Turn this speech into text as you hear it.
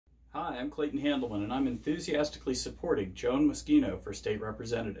Hi, I'm Clayton Handelman, and I'm enthusiastically supporting Joan Meschino for state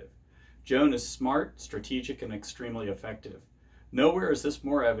representative. Joan is smart, strategic, and extremely effective. Nowhere is this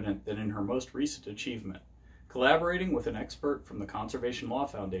more evident than in her most recent achievement. Collaborating with an expert from the Conservation Law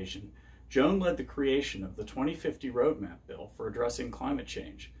Foundation, Joan led the creation of the 2050 Roadmap Bill for addressing climate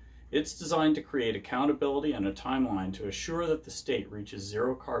change. It's designed to create accountability and a timeline to assure that the state reaches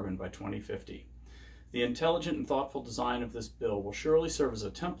zero carbon by 2050. The intelligent and thoughtful design of this bill will surely serve as a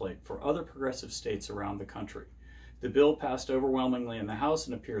template for other progressive states around the country. The bill passed overwhelmingly in the House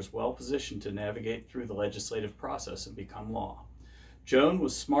and appears well positioned to navigate through the legislative process and become law. Joan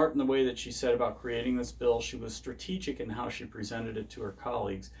was smart in the way that she said about creating this bill. She was strategic in how she presented it to her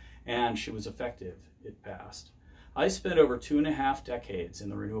colleagues, and she was effective. It passed. I spent over 2.5 decades in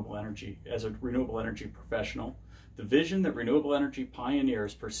the as a renewable energy professional. The vision that renewable energy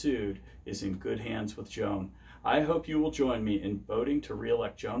pioneers pursued is in good hands with Joan. I hope you will join me in voting to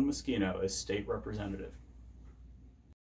re-elect Joan Meschino as state representative.